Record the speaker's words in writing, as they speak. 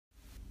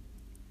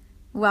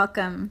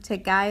Welcome to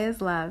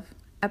Gaia's Love,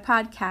 a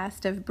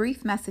podcast of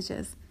brief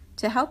messages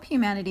to help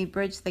humanity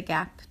bridge the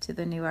gap to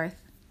the new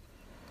earth.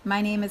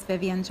 My name is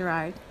Vivian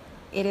Gerard.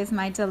 It is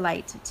my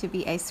delight to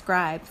be a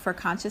scribe for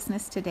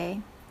consciousness today,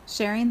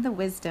 sharing the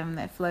wisdom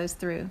that flows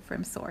through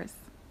from Source.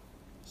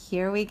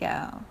 Here we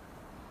go.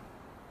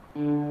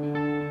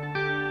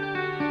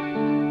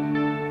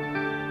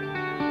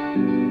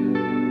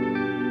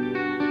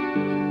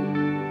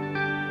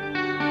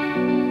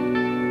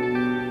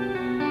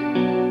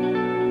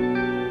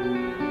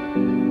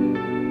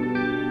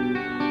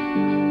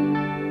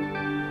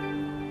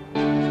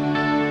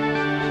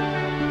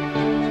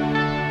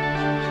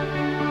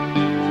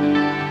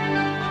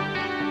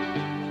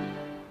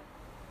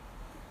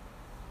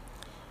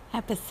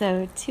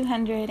 Episode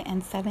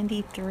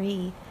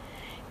 273.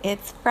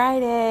 It's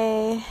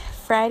Friday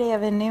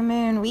of a new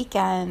moon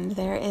weekend.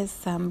 There is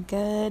some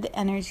good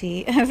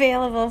energy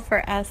available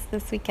for us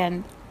this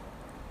weekend.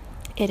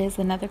 It is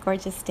another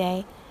gorgeous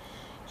day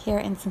here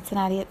in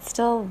Cincinnati. It's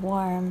still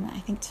warm. I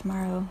think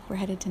tomorrow we're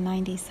headed to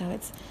 90, so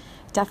it's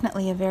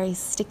definitely a very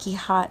sticky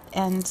hot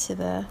end to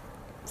the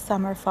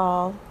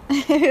fall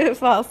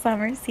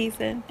summer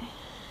season.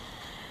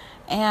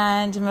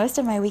 And most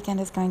of my weekend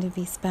is going to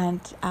be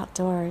spent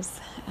outdoors,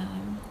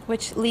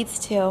 which leads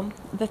to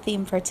the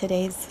theme for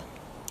today's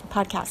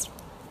podcast,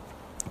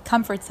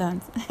 comfort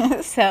zones.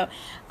 So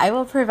I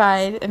will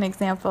provide an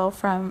example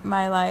from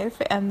my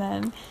life, and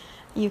then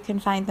you can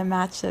find the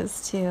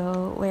matches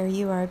to where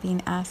you are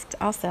being asked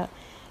also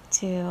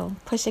to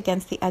push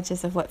against the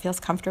edges of what feels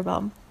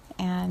comfortable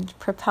and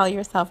propel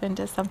yourself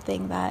into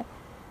something that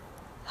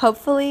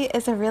hopefully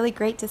is a really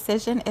great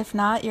decision. If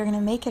not, you're going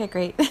to make it a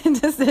great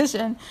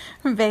decision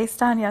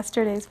based on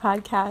yesterday's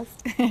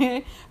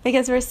podcast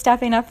because we're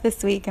stepping up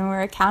this week and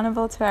we're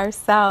accountable to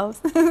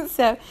ourselves.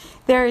 So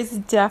there is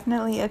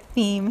definitely a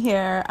theme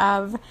here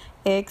of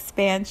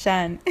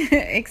expansion,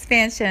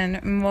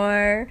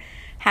 more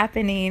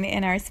happening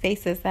in our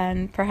spaces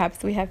than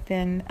perhaps we have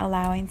been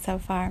allowing so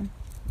far.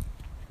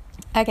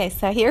 Okay,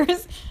 so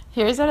here's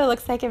what it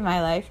looks like in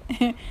my life.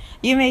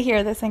 You may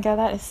hear this and go,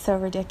 that is so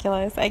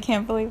ridiculous. I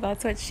can't believe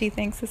that's what she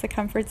thinks is a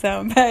comfort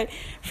zone. But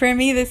for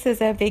me, this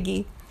is a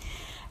biggie.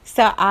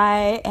 So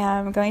I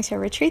am going to a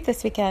retreat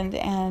this weekend,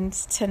 and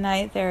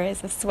tonight there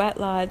is a sweat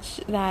lodge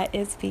that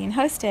is being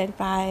hosted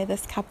by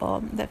this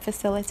couple that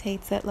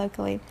facilitates it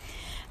locally.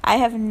 I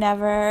have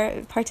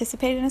never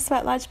participated in a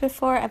sweat lodge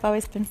before. I've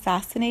always been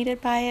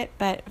fascinated by it,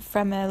 but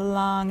from a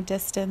long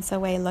distance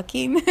away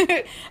looking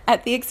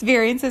at the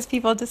experiences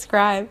people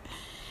describe.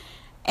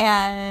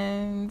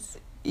 And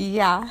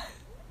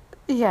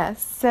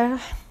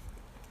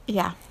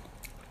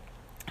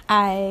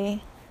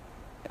I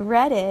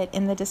read it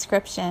in the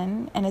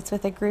description, and it's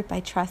with a group I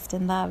trust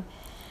and love.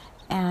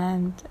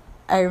 And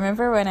I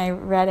remember when I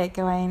read it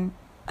going,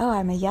 oh,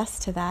 I'm a yes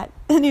to that.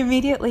 And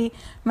immediately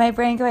my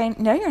brain going,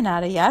 no, you're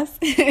not a yes.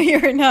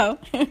 You're a no.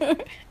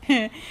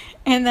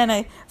 And then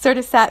I sort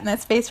of sat in that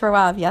space for a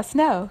while of yes,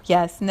 no,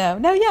 yes.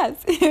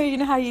 You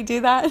know how you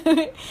do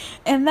that?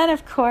 And then,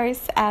 of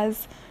course,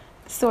 as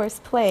Source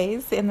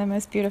plays in the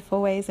most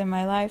beautiful ways in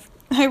my life,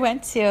 I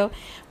went to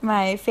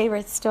my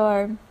favorite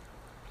store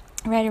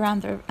right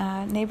around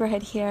the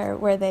neighborhood here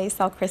where they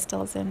sell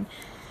crystals and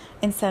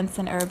incense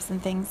and herbs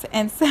and things.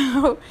 And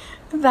so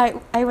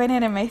I went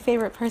in, and my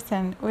favorite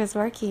person was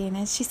working,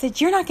 and she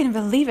said, you're not going to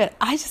believe it,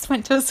 I just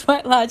went to a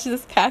sweat lodge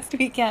this past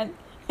weekend.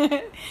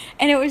 And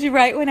it was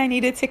right when I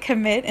needed to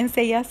commit and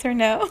say yes or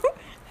no.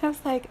 I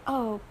was like,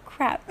 oh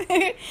crap.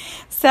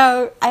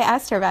 So I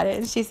asked her about it,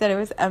 and she said it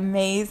was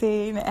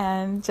amazing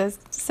and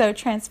just so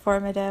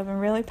transformative and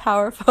really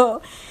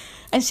powerful.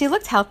 And she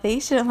looked healthy.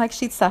 She didn't look like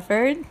she'd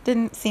suffered,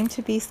 didn't seem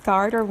to be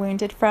scarred or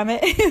wounded from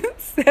it.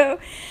 So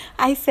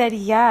I said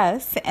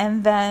yes.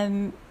 And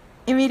then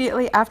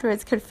immediately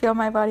afterwards could feel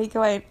my body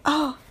going,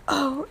 oh,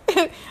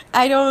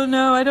 I don't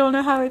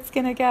know how it's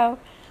going to go.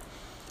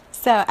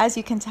 So as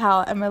you can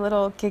tell, I'm a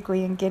little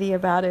giggly and giddy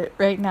about it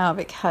right now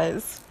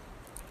because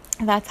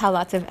that's how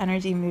lots of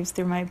energy moves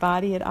through my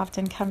body. It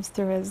often comes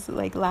through as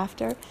like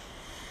laughter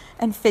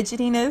and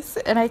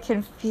fidgetiness, and I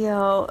can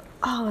feel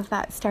all of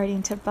that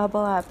starting to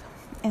bubble up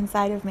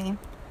inside of me.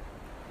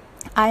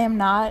 I am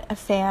not a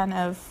fan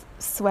of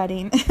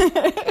sweating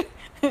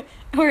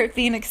or it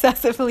being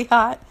excessively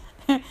hot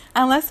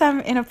unless I'm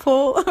in a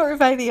pool or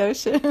by the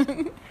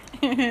ocean.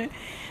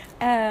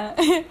 I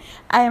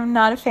am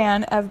not a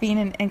fan of being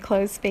in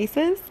enclosed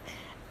spaces.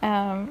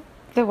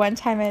 The one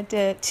time I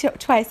did,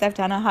 twice I've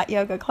done a hot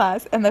yoga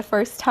class, and the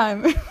first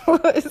time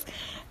was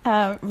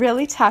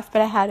really tough,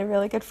 but I had a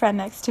really good friend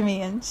next to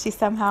me, and she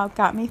somehow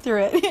got me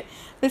through it.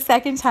 The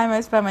second time I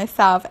was by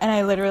myself, and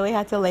I literally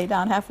had to lay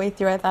down halfway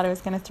through. I thought I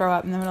was going to throw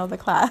up in the middle of the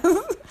class.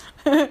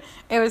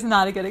 It was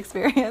not a good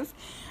experience.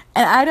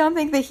 And I don't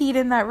think the heat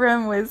in that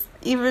room was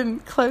even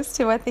close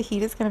to what the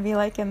heat is going to be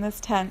like in this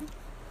tent.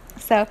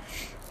 So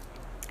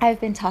I've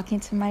been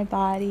talking to my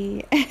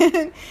body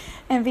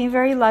and being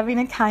very loving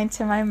and kind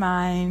to my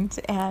mind.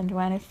 And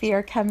when a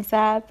fear comes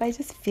up, I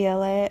just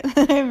feel it.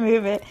 I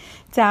move it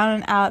down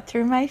and out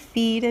through my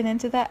feet and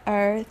into the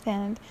earth.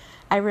 And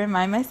I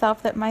remind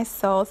myself that my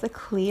soul's a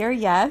clear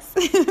yes.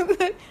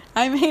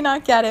 I may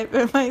not get it,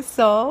 but my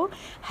soul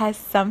has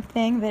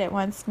something that it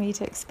wants me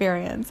to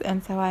experience.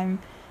 And so I'm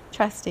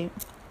trusting.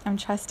 I'm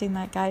trusting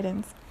that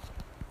guidance.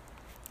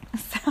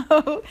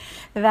 So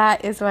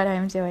that is what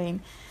I'm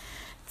doing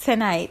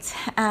tonight.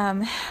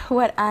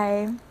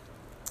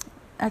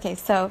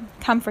 So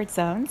comfort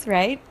zones,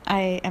 right?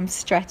 I am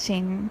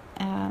stretching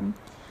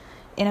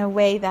in a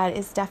way that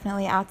is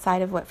definitely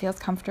outside of what feels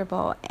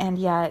comfortable, and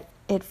yet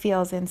it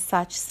feels in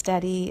such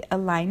steady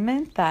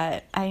alignment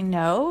that I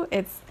know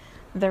it's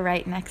the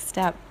right next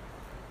step.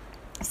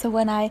 So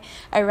when I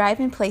arrive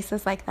in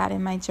places like that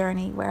in my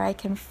journey where I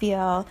can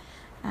feel,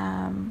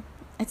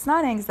 it's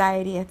not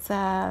anxiety, it's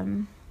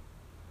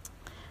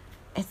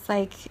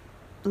like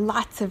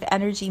lots of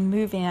energy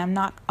moving. I'm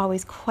not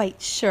always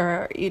quite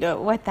sure,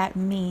 what that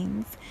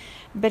means.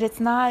 But it's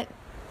not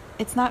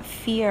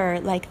fear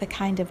like the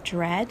kind of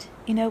dread,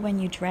 when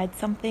you dread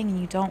something and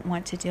you don't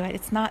want to do it.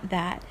 It's not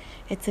that.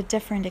 It's a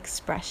different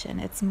expression.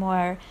 It's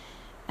more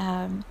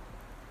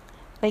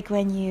like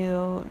when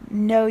you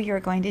know you're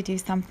going to do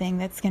something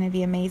that's going to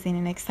be amazing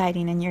and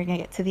exciting, and you're going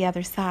to get to the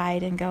other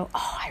side and go,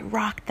 oh, I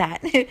rocked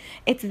that.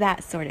 It's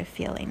that sort of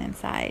feeling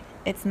inside.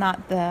 It's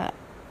not the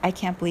I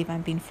can't believe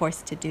I'm being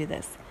forced to do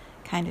this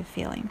kind of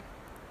feeling.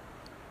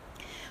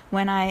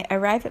 When I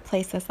arrive at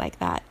places like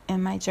that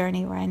in my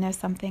journey where I know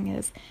something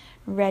is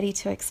ready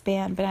to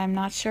expand, but I'm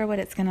not sure what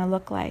it's going to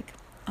look like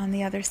on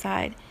the other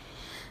side,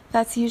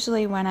 that's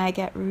usually when I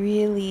get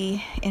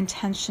really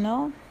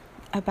intentional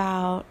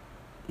about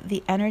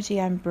the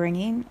energy I'm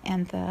bringing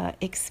and the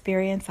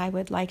experience I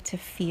would like to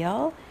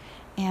feel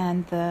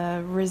and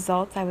the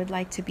results I would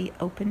like to be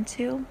open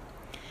to.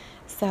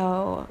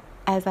 So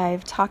as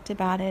I've talked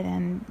about it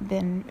and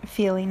been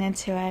feeling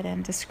into it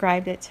and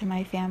described it to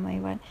my family,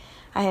 what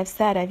I have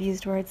said, I've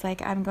used words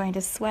like, I'm going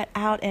to sweat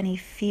out any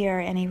fear,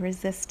 any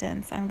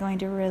resistance. I'm going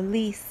to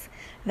release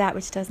that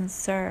which doesn't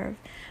serve.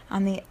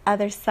 On the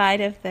other side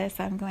of this,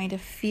 I'm going to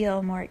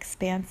feel more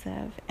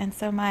expansive. And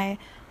so my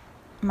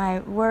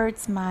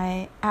words,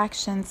 my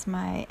actions,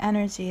 my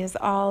energy is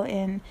all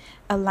in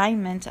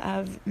alignment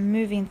of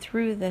moving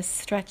through this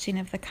stretching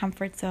of the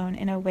comfort zone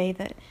in a way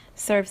that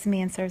serves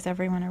me and serves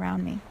everyone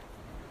around me.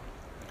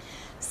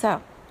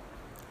 So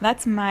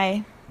that's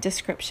my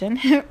description,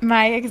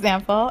 my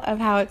example of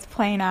how it's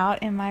playing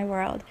out in my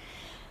world.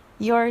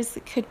 Yours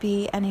could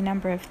be any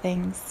number of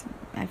things.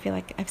 I feel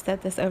like I've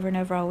said this over and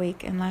over all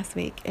week and last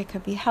week. It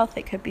could be health,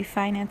 it could be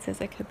finances,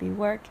 it could be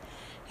work,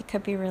 it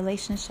could be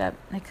relationship,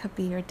 it could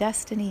be your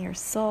destiny, your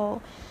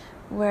soul.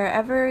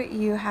 Wherever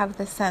you have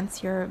the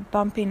sense you're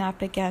bumping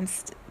up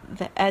against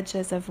the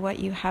edges of what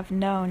you have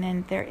known,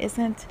 and there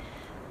isn't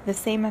the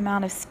same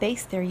amount of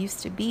space there used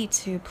to be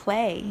to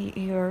play.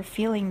 You're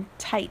feeling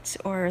tight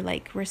or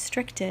like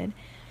restricted,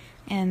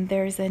 and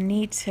there's a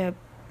need to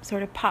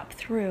sort of pop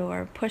through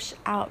or push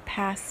out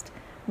past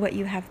what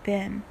you have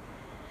been.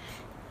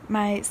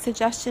 My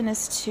suggestion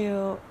is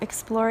to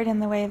explore it in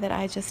the way that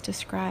I just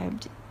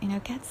described.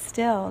 Get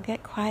still,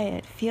 get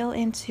quiet, feel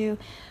into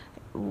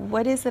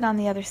what is it on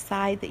the other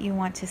side that you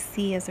want to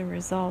see as a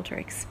result or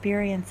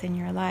experience in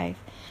your life.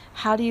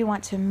 How do you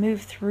want to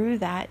move through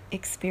that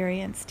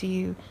experience?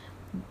 Can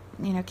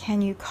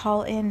you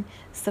call in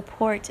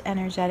support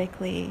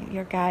energetically,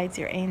 your guides,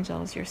 your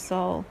angels, your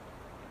soul,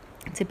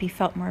 to be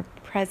felt more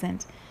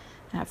present?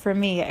 For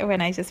me, when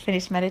I just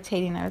finished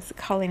meditating, I was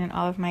calling in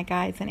all of my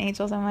guides and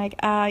angels. I'm like,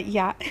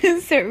 yeah,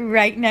 sit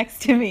right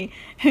next to me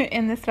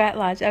in the sweat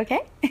lodge,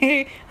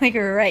 okay? Like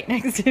right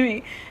next to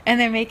me. And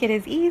then make it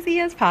as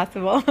easy as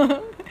possible.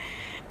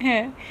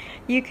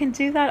 You can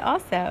do that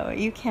also.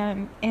 You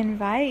can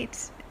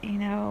invite,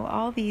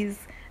 all these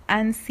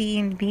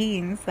unseen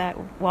beings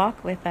that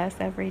walk with us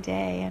every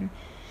day, and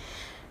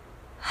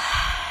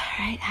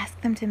right, ask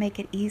them to make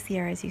it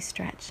easier as you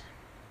stretch.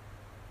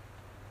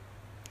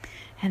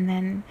 And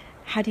then,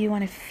 how do you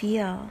want to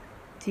feel?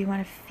 Do you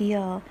want to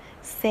feel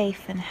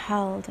safe and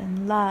held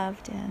and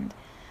loved and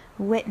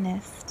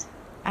witnessed?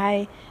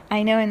 I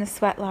know in the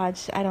sweat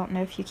lodge, I don't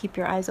know if you keep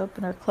your eyes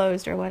open or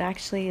closed or what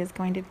actually is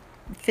going to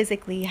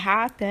physically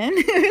happen,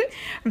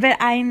 but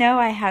I know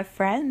I have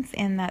friends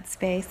in that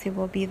space who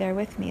will be there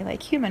with me,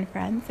 like human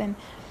friends. And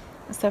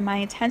so my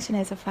intention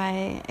is, if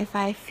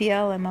I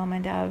feel a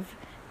moment of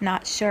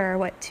not sure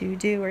what to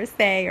do or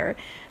say or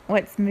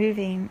what's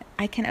moving,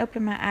 I can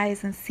open my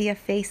eyes and see a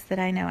face that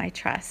I know I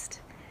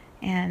trust,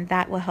 and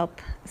that will help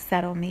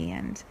settle me.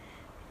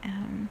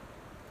 And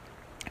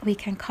we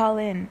can call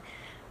in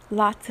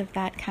lots of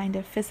that kind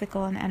of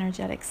physical and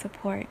energetic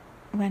support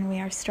when we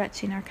are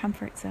stretching our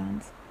comfort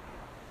zones.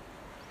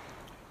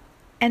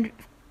 And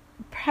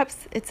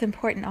perhaps it's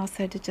important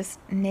also to just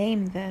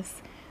name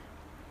this.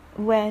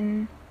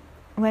 When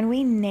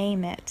we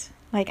name it,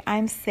 like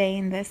I'm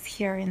saying this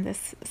here in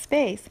this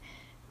space,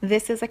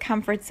 this is a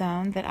comfort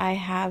zone that I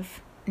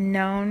have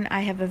known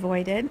I have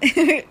avoided,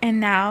 and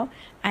now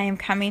I am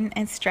coming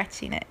and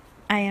stretching it.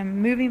 I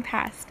am moving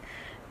past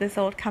this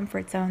old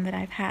comfort zone that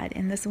I've had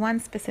in this one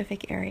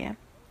specific area.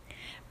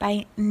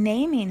 By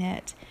naming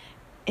it,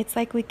 it's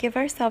like we give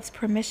ourselves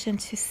permission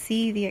to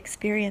see the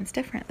experience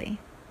differently.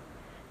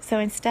 So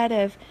instead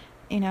of,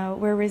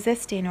 we're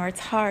resisting, or it's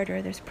hard,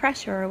 or there's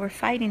pressure, or we're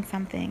fighting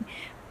something,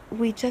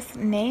 we just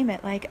name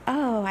it like,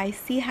 oh, I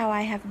see how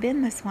I have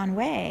been this one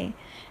way,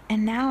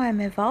 and now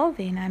I'm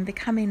evolving, I'm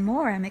becoming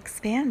more, I'm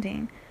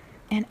expanding.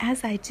 And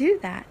as I do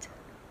that,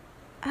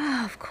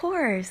 oh, of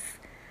course,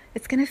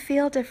 it's going to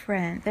feel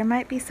different. There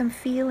might be some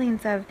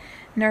feelings of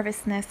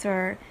nervousness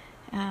or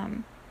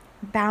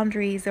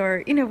boundaries,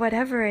 or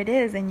whatever it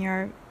is in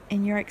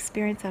your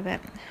experience of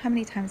it. How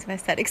many times have I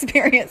said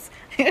experience?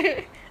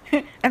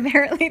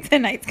 Apparently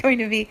tonight's going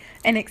to be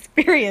an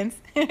experience.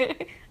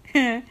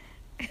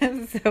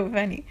 It's so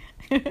funny.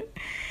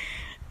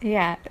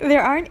 Yeah,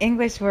 there aren't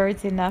English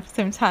words enough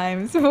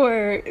sometimes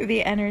for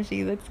the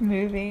energy that's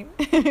moving.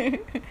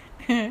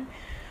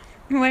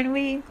 When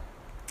we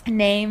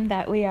name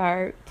that we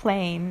are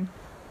playing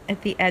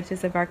at the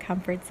edges of our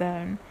comfort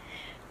zone,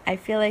 I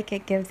feel like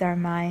it gives our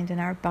mind and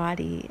our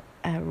body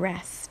a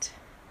rest,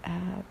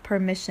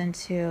 permission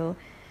to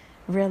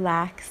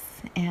relax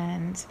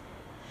and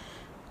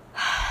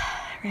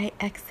right,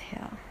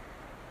 exhale,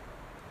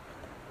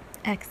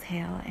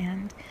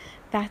 and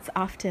that's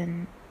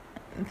often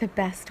the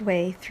best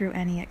way through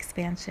any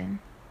expansion.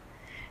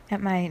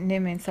 At my new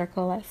moon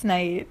circle last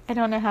night, I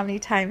don't know how many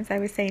times I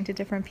was saying to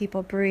different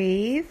people,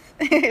 breathe,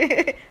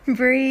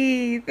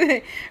 breathe.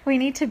 We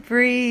need to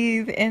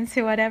breathe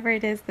into whatever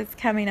it is that's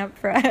coming up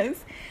for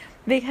us,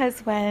 because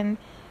when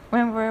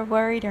we're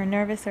worried or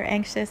nervous or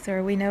anxious,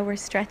 or we know we're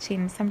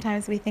stretching,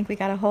 sometimes we think we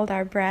got to hold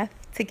our breath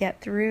to get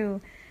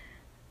through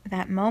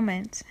that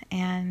moment,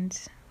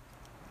 and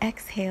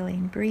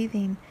exhaling,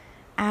 breathing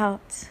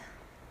out,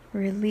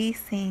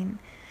 releasing,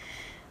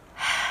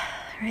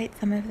 right,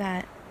 some of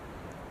that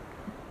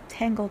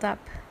tangled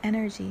up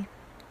energy.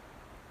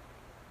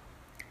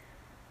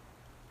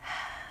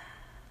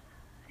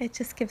 It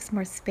just gives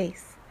more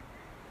space,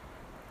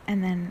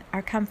 and then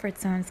our comfort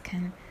zones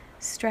can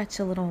stretch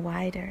a little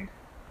wider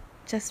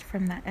just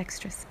from that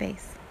extra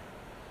space.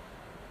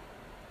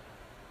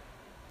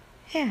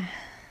 Yeah.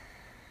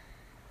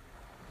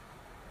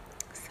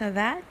 So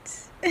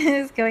that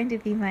is going to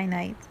be my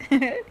night.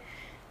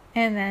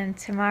 And then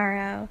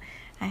tomorrow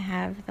I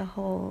have the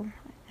whole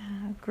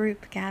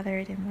group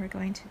gathered, and we're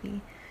going to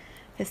be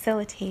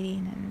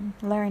facilitating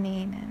and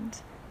learning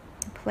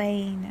and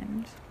playing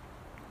and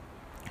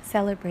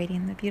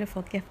celebrating the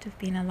beautiful gift of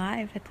being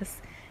alive at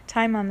this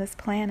time on this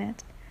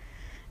planet,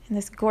 in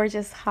this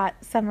gorgeous hot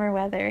summer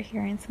weather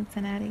here in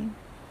Cincinnati.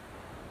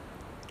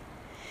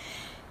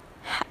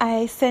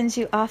 I send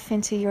you off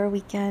into your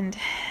weekend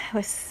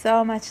with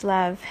so much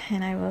love,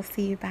 and I will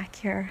see you back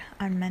here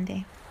on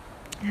Monday.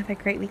 Have a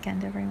great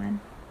weekend, everyone.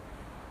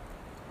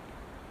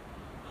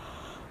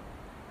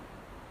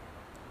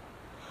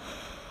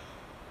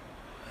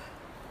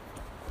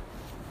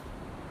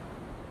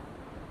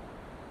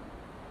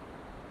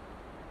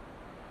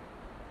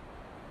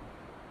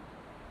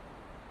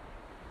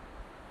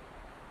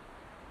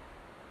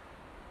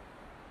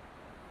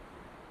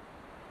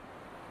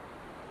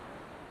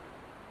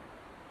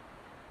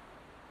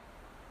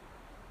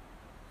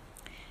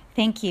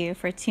 Thank you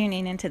for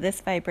tuning into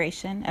this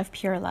vibration of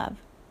pure love.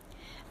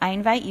 I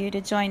invite you to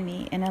join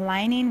me in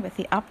aligning with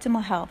the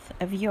optimal health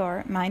of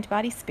your mind,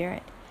 body,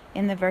 spirit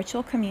in the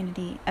virtual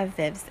community of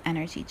Viv's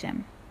Energy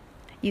Gym.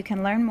 You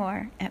can learn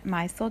more at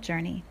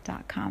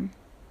mysouljourney.com.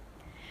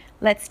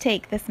 Let's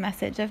take this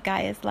message of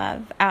Gaia's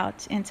love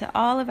out into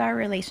all of our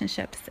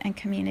relationships and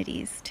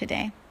communities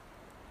today.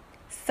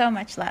 So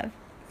much love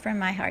from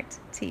my heart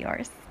to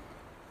yours.